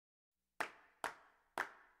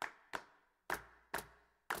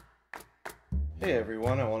Hey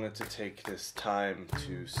everyone, I wanted to take this time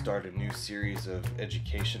to start a new series of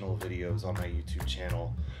educational videos on my YouTube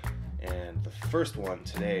channel. And the first one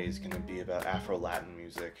today is going to be about Afro-Latin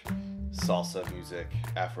music, Salsa music,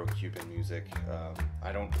 Afro-Cuban music.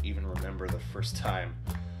 I don't even remember the first time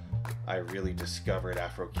I really discovered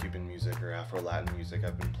Afro-Cuban music or Afro-Latin music.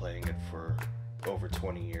 I've been playing it for over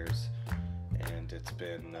 20 years, and it's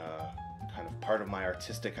been kind of part of my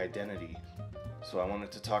artistic identity. So I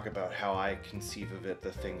wanted to talk about how I conceive of it,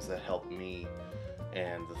 the things that help me,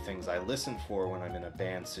 and the things I listen for when I'm in a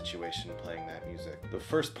band situation playing that music. The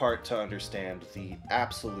first part to understand the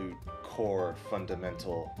absolute core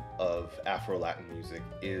fundamental of Afro-Latin music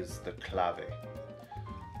is the clave.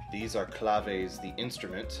 These are claves, the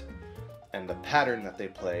instrument, and the pattern that they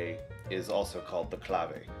play is also called the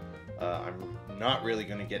clave. I'm not really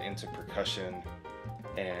going to get into percussion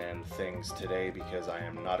and things today because I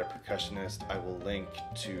am not a percussionist. I will link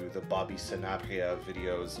to the Bobby Sanabria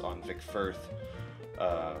videos on Vic Firth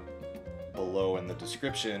below in the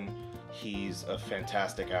description. He's a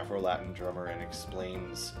fantastic Afro-Latin drummer and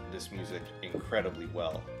explains this music incredibly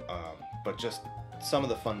well. But just some of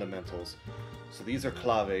the fundamentals. So these are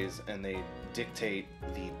claves, and they dictate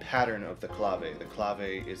the pattern of the clave. The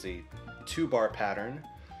clave is a 2-bar pattern.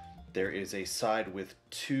 There is a side with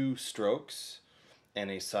 2 strokes and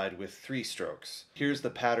a side with 3 strokes. Here's the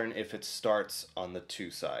pattern if it starts on the 2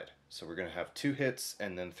 side. So we're going to have 2 hits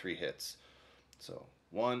and then 3 hits. So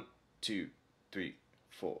 1, 2, 3,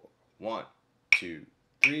 4. 1, 2,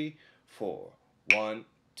 3, 4. 1,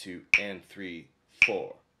 2, and 3,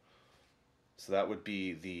 4. So that would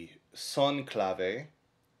be the son clave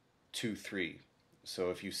 2, 3.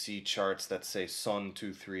 So if you see charts that say son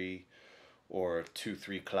 2, 3 or 2,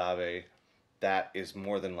 3 clave, that is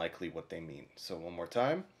more than likely what they mean. So one more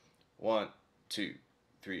time. 1, 2,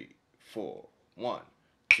 3, 4. 1,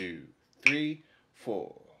 2, 3,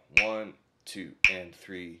 4. 1, 2, and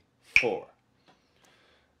 3, 4.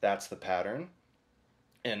 That's the pattern.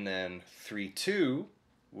 And then 3, 2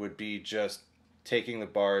 would be just taking the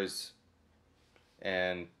bars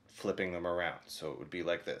and flipping them around. So it would be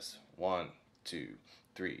like this. 1, 2,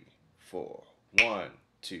 3, 4. 1,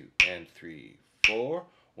 2, and 3, 4.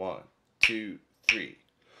 1, 2, 3.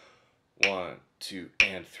 1, 2,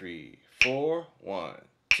 and 3, 4. 1,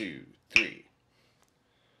 2, 3.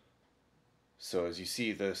 So as you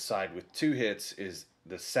see, the side with 2 hits is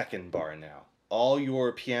the second bar now. All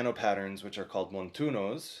your piano patterns, which are called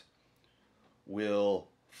montunos, will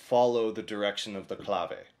follow the direction of the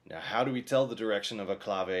clave. Now, how do we tell the direction of a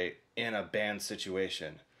clave in a band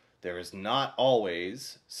situation? There is not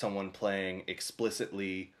always someone playing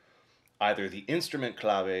explicitly either the instrument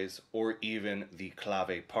claves or even the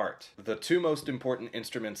clave part. The 2 most important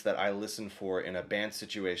instruments that I listen for in a band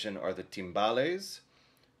situation are the timbales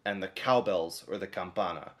and the cowbells, or the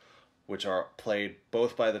campana, which are played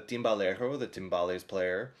both by the timbalero, the timbales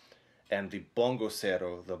player, and the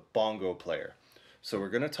bongocero, the bongo player. So we're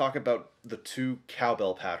going to talk about the 2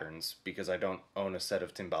 cowbell patterns because I don't own a set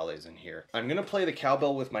of timbales in here. I'm going to play the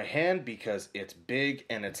cowbell with my hand because it's big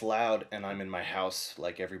and it's loud and I'm in my house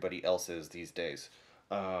like everybody else is these days.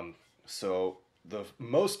 So the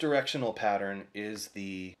most directional pattern is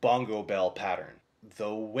the bongo bell pattern.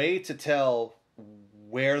 The way to tell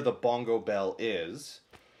where the bongo bell is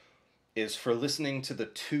for listening to the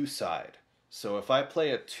 2 side. So if I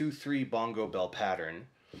play a 2-3 bongo bell pattern,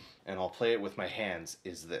 and I'll play it with my hands,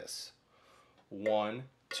 is this. 1,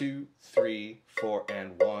 2, 3, 4,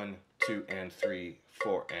 and 1, 2, and 3,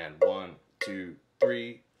 4, and 1, 2,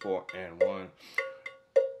 3, 4, and 1.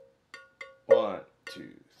 1, 2,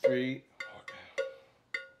 3, 4.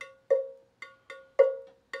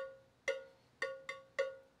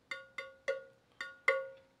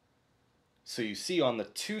 So you see on the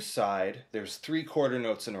 2 side, there's 3 quarter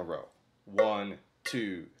notes in a row. 1,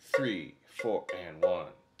 2, 3, 4, and 1.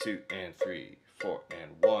 2, and 3, 4,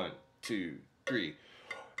 and 1, 2, 3,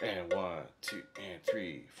 and 1, 2, and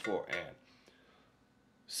 3, 4, and.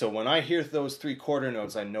 So when I hear those 3 quarter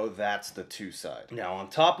notes, I know that's the 2 side. Now on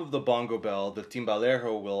top of the bongo bell, the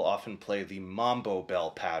timbalero will often play the mambo bell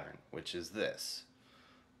pattern, which is this.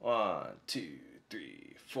 1, 2,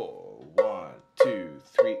 3, 4, 1, 2,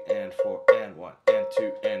 3, and 4, and 1, and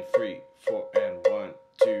 2, and 3, 4, and 1,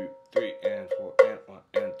 2, 3, and 4, and 1,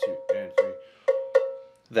 and 2, and 3.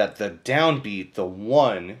 That the downbeat, the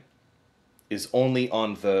 1, is only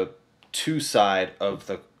on the 2 side of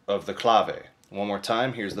the clave. One more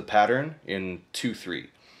time, here's the pattern in 2-3.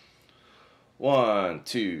 1,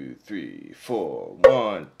 2, 3, 4.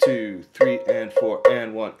 1, 2, 3, and 4,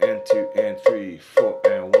 and 1, and 2, and 3, 4,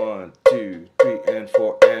 and 1, 2, 3, and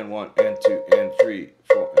 4, and 1, and 2, and 3,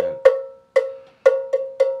 4, and.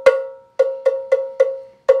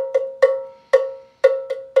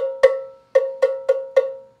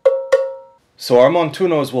 So our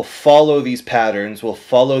montunos will follow these patterns, will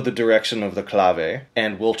follow the direction of the clave,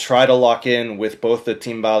 and we'll try to lock in with both the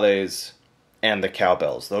timbales and the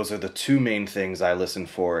cowbells. Those are the two main things I listen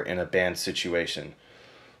for in a band situation.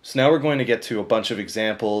 So now we're going to get to a bunch of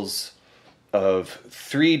examples of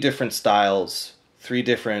three different styles, three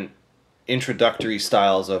different introductory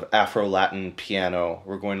styles of Afro-Latin piano.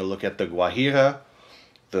 We're going to look at the Guajira,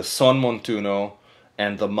 the son montuno,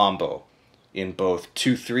 and the Mambo in both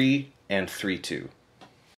 2/3 and 3/2.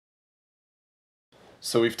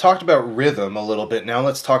 So we've talked about rhythm a little bit. Now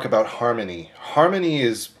let's talk about harmony. Harmony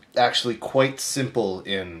is actually quite simple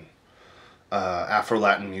in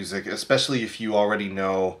Afro-Latin music, especially if you already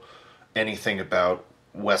know anything about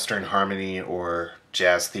Western harmony or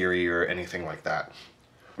jazz theory or anything like that.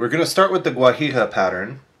 We're going to start with the Guajira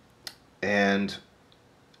pattern, and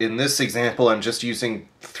in this example I'm just using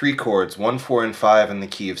 3 chords, 1, 4, and 5 in the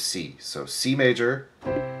key of C. So C major,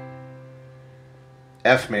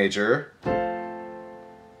 F major,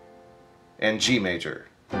 and G major.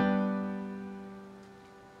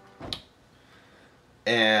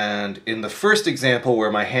 And in the first example where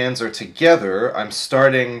my hands are together, I'm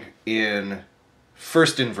starting in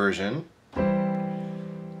first inversion,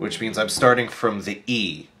 which means I'm starting from the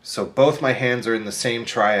E. So both my hands are in the same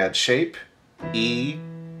triad shape, E,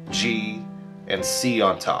 G, and C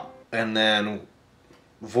on top. And then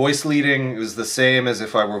voice leading is the same as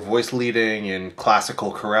if I were voice leading in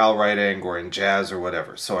classical chorale writing or in jazz or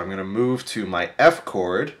whatever. So I'm going to move to my F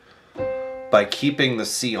chord by keeping the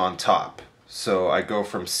C on top. So I go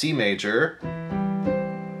from C major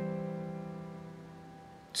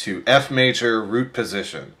to F major root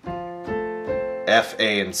position, F,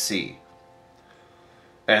 A, and C.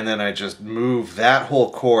 And then I just move that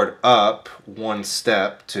whole chord up 1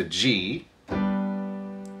 step to G,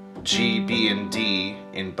 G, B, and D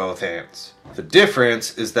in both hands. The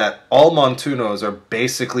difference is that all montunos are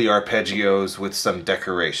basically arpeggios with some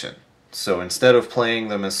decoration. So instead of playing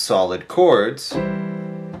them as solid chords,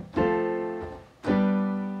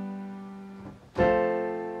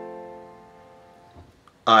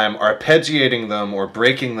 I'm arpeggiating them or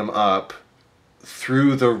breaking them up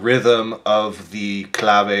through the rhythm of the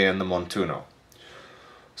clave and the montuno.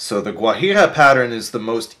 So the Guajira pattern is the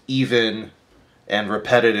most even and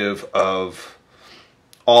repetitive of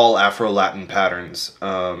all Afro-Latin patterns.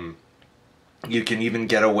 You can even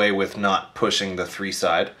get away with not pushing the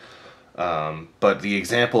 3-side. But the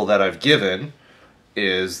example that I've given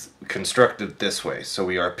is constructed this way. So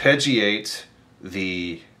we arpeggiate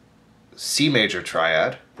the C major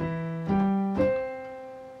triad,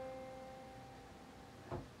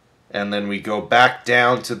 and then we go back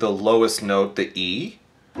down to the lowest note, the E,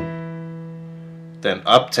 then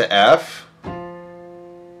up to F,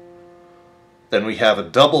 then we have a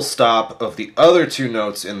double stop of the other 2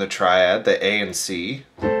 notes in the triad, the A and C.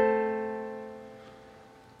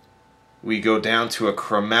 We go down to a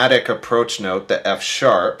chromatic approach note, the F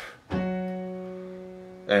sharp,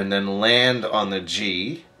 and then land on the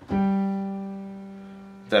G.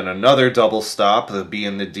 Then another double stop, the B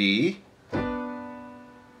and the D,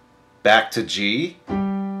 back to G,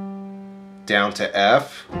 down to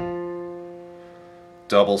F,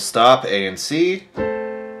 double stop, A and C,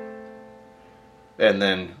 and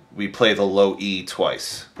then we play the low E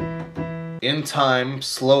twice. In time,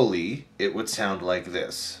 slowly, it would sound like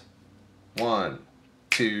this. 1,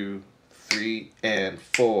 2, 3, and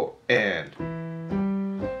 4, and...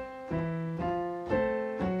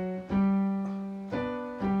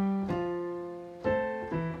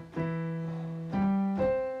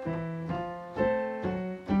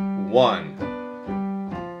 One,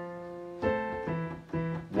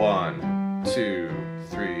 1, 2,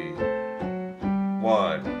 3,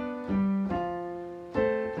 1.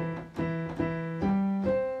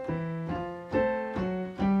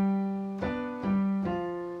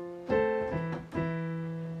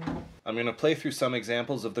 I'm going to play through some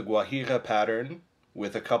examples of the Guajira pattern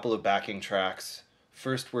with a couple of backing tracks.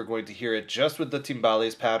 First, we're going to hear it just with the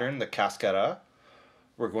timbales pattern, the cascara.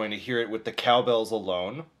 We're going to hear it with the cowbells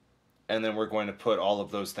alone. And then we're going to put all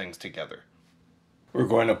of those things together. We're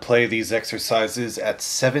going to play these exercises at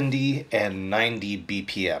 70 and 90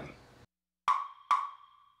 BPM.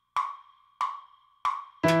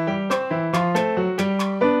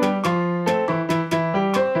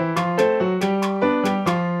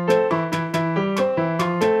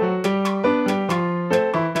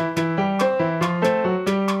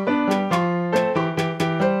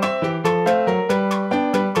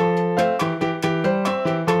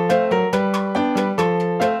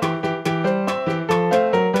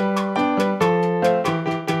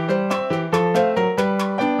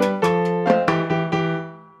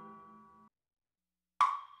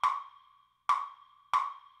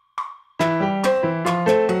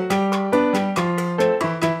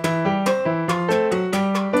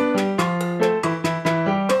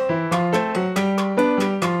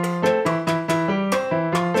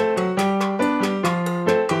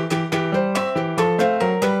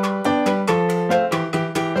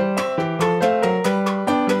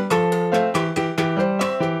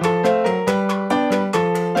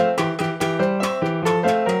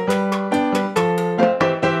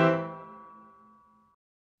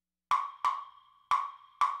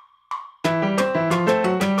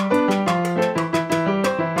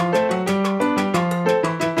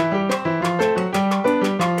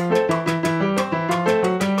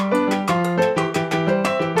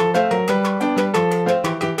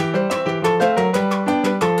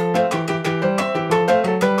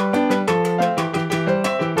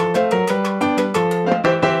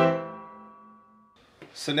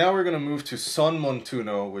 now we're going to move to son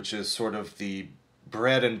montuno, which is sort of the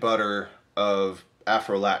bread and butter of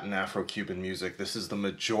Afro-Latin, Afro-Cuban music. This is the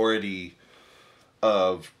majority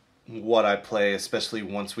of what I play, especially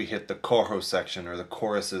once we hit the coro section, or the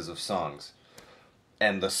choruses of songs.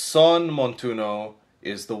 And the son montuno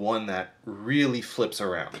is the one that really flips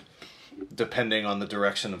around, depending on the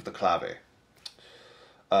direction of the clave.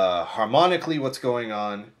 Harmonically, what's going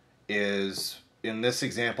on is, in this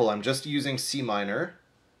example, I'm just using C minor,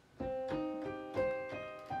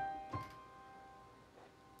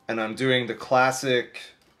 and I'm doing the classic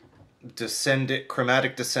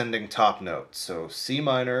chromatic descending top note. So C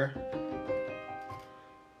minor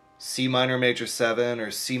major 7,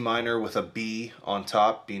 or C minor with a B on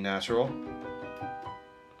top, B natural,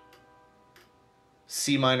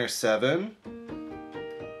 C minor 7,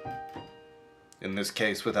 in this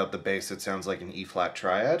case without the bass it sounds like an E flat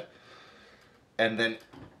triad, and then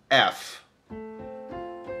F.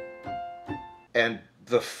 And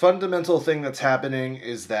the fundamental thing that's happening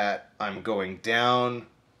is that I'm going down.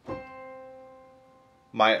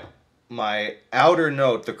 My outer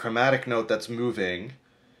note, the chromatic note that's moving,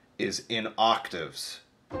 is in octaves,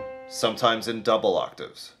 sometimes in double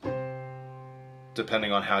octaves,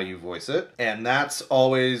 depending on how you voice it, and that's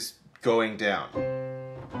always going down.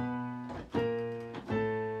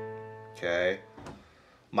 Okay,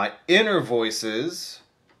 my inner voices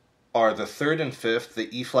are the 3rd and 5th, the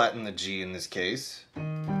E flat and the G in this case,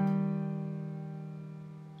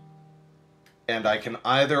 and I can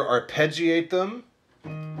either arpeggiate them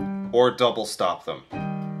or double stop them.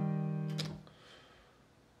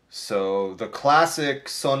 So the classic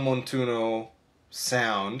son montuno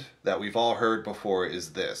sound that we've all heard before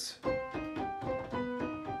is this.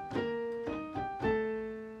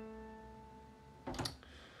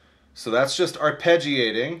 So that's just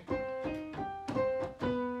arpeggiating.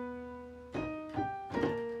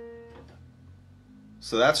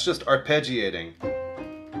 So that's just arpeggiating.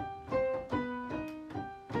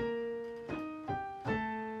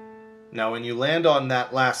 Now when you land on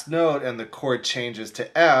that last note and the chord changes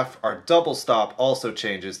to F, our double stop also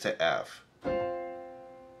changes to F.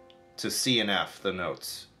 To C and F, the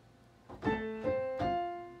notes.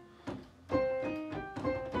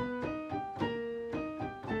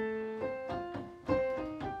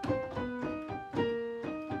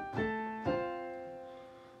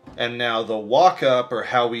 And now the walk up, or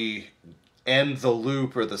how we end the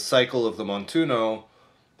loop or the cycle of the montuno,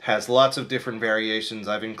 has lots of different variations.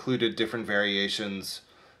 I've included different variations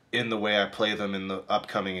in the way I play them in the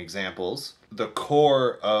upcoming examples. The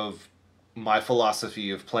core of my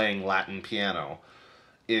philosophy of playing Latin piano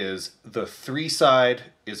is the 3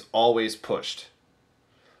 side is always pushed.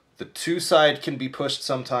 The 2 side can be pushed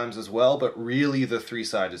sometimes as well, but really the 3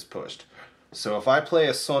 side is pushed. So if I play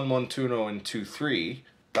a son montuno in 2-3,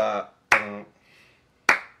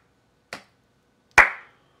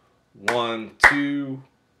 1, 2,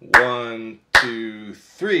 1, 2,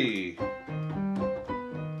 3.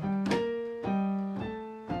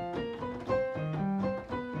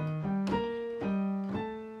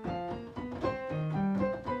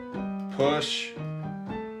 Push,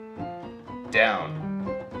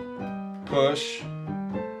 down, push,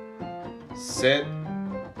 sit,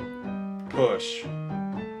 push.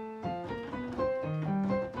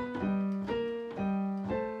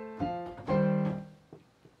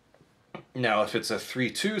 Now if it's a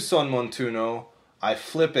 3-2 son montuno, I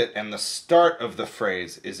flip it and the start of the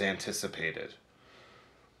phrase is anticipated.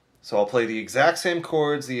 So I'll play the exact same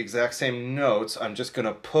chords, the exact same notes, I'm just going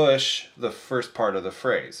to push the first part of the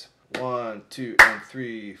phrase. 1, 2, and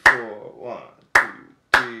 3, 4, 1, 2,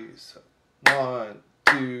 3, so 1,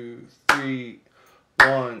 2, 3,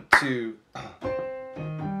 1, 2.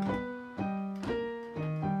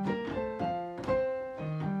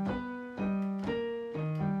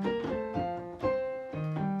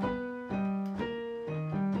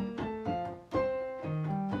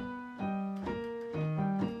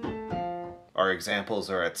 Our examples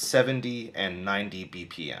are at 70 and 90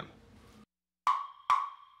 BPM.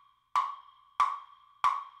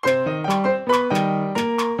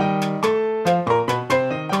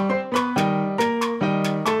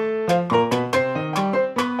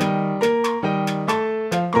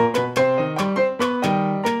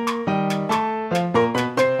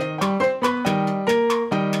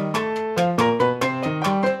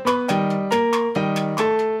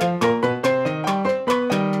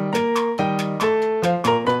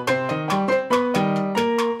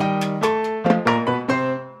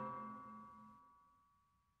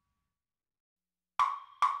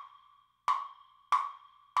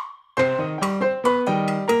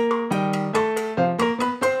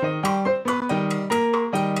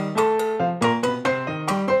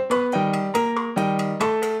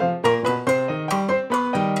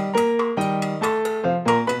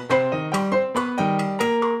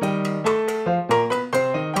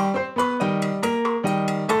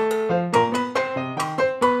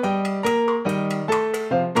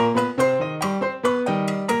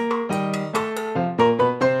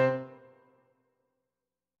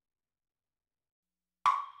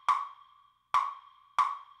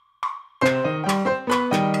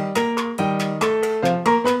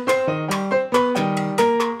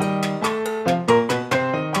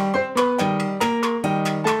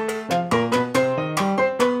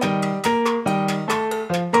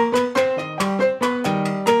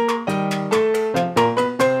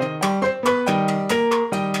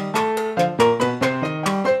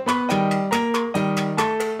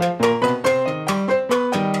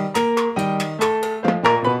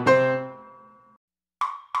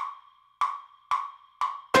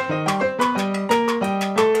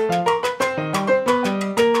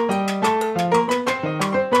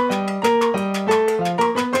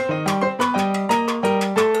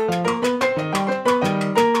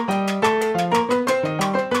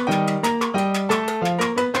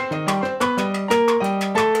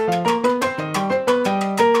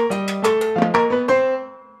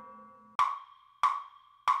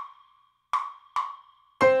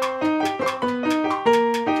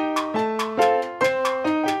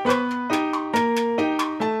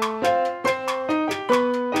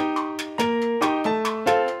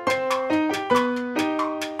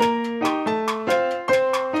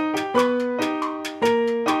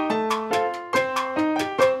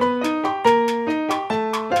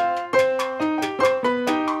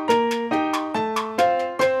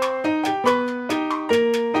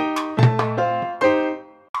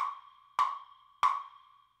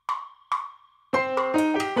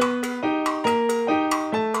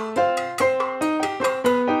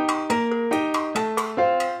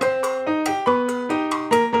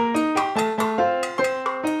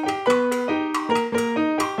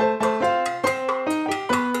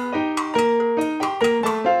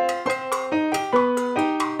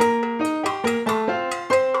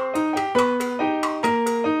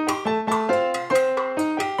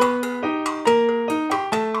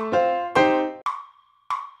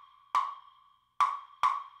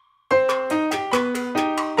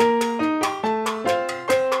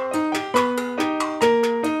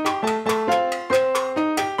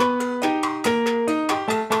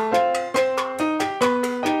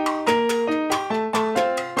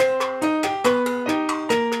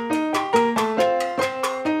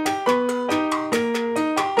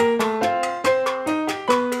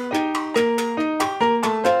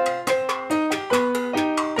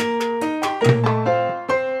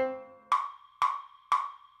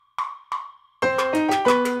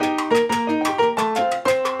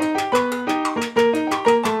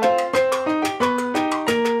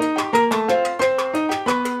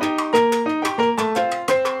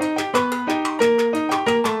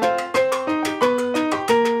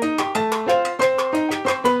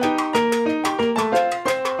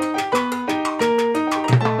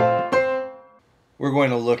 going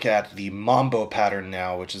to look at the Mambo pattern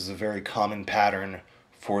now, which is a very common pattern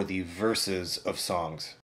for the verses of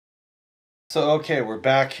songs. So okay, we're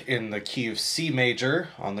back in the key of C major,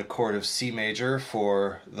 on the chord of C major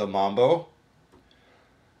for the Mambo.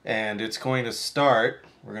 And it's going to start,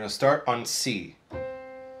 we're going to start on C.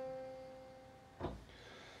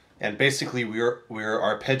 And basically we're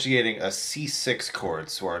arpeggiating a C6 chord,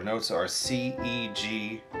 so our notes are C, E,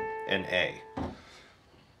 G, and A.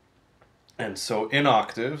 And so in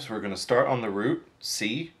octaves, we're going to start on the root,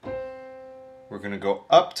 C. We're going to go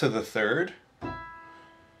up to the third,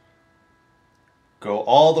 go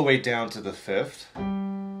all the way down to the fifth,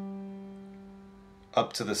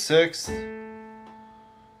 up to the sixth,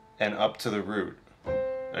 and up to the root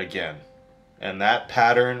again. And that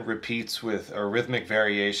pattern repeats with a rhythmic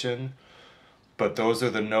variation, but those are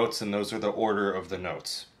the notes and those are the order of the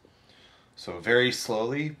notes. So very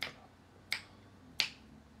slowly.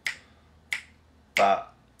 Ba,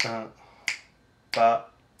 ba, ba,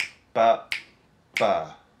 ba,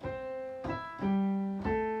 ba.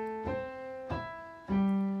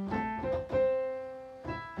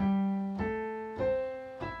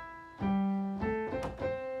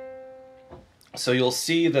 So you'll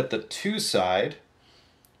see that the two side,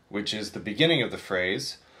 which is the beginning of the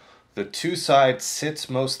phrase, the two side sits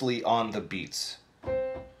mostly on the beats.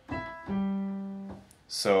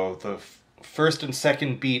 So the first and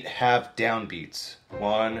second beat have downbeats.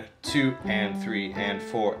 1, 2, and 3, and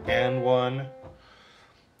 4, and 1.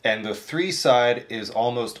 And the three side is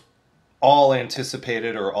almost all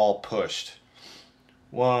anticipated or all pushed.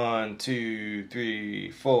 1, 2,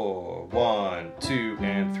 3, 4, 1, 2,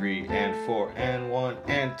 and 3, and 4, and 1,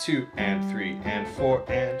 and 2, and 3, and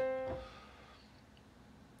 4, and...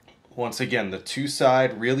 Once again, the two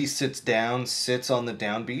side really sits down, sits on the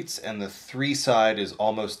downbeats, and the three side is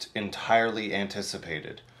almost entirely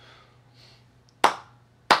anticipated.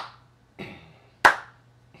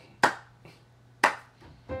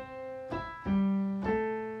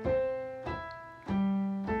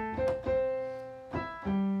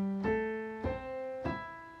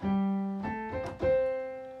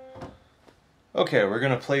 Okay, we're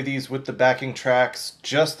going to play these with the backing tracks,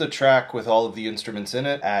 just the track with all of the instruments in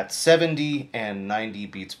it, at 70 and 90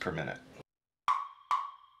 beats per minute.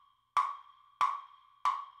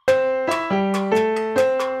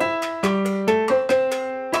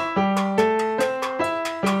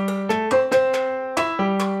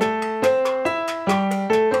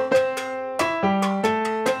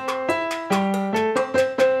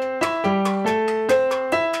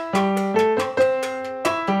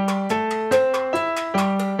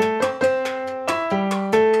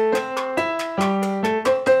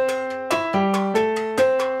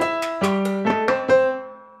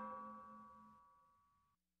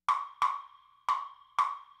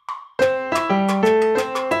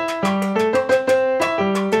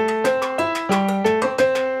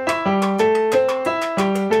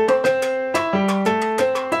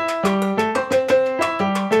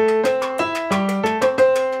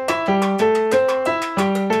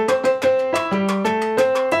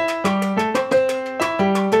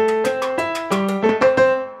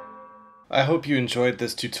 I hope you enjoyed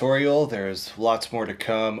this tutorial. There's lots more to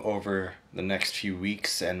come over the next few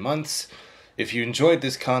weeks and months. If you enjoyed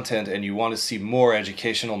this content and you want to see more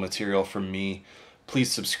educational material from me,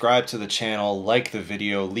 please subscribe to the channel, like the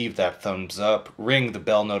video, leave that thumbs up, ring the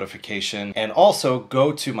bell notification, and also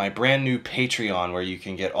go to my brand new Patreon where you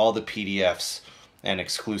can get all the PDFs and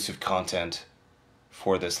exclusive content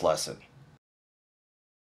for this lesson.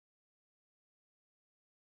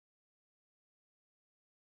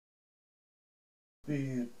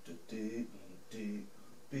 Beep, beep, beep,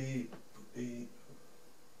 beep.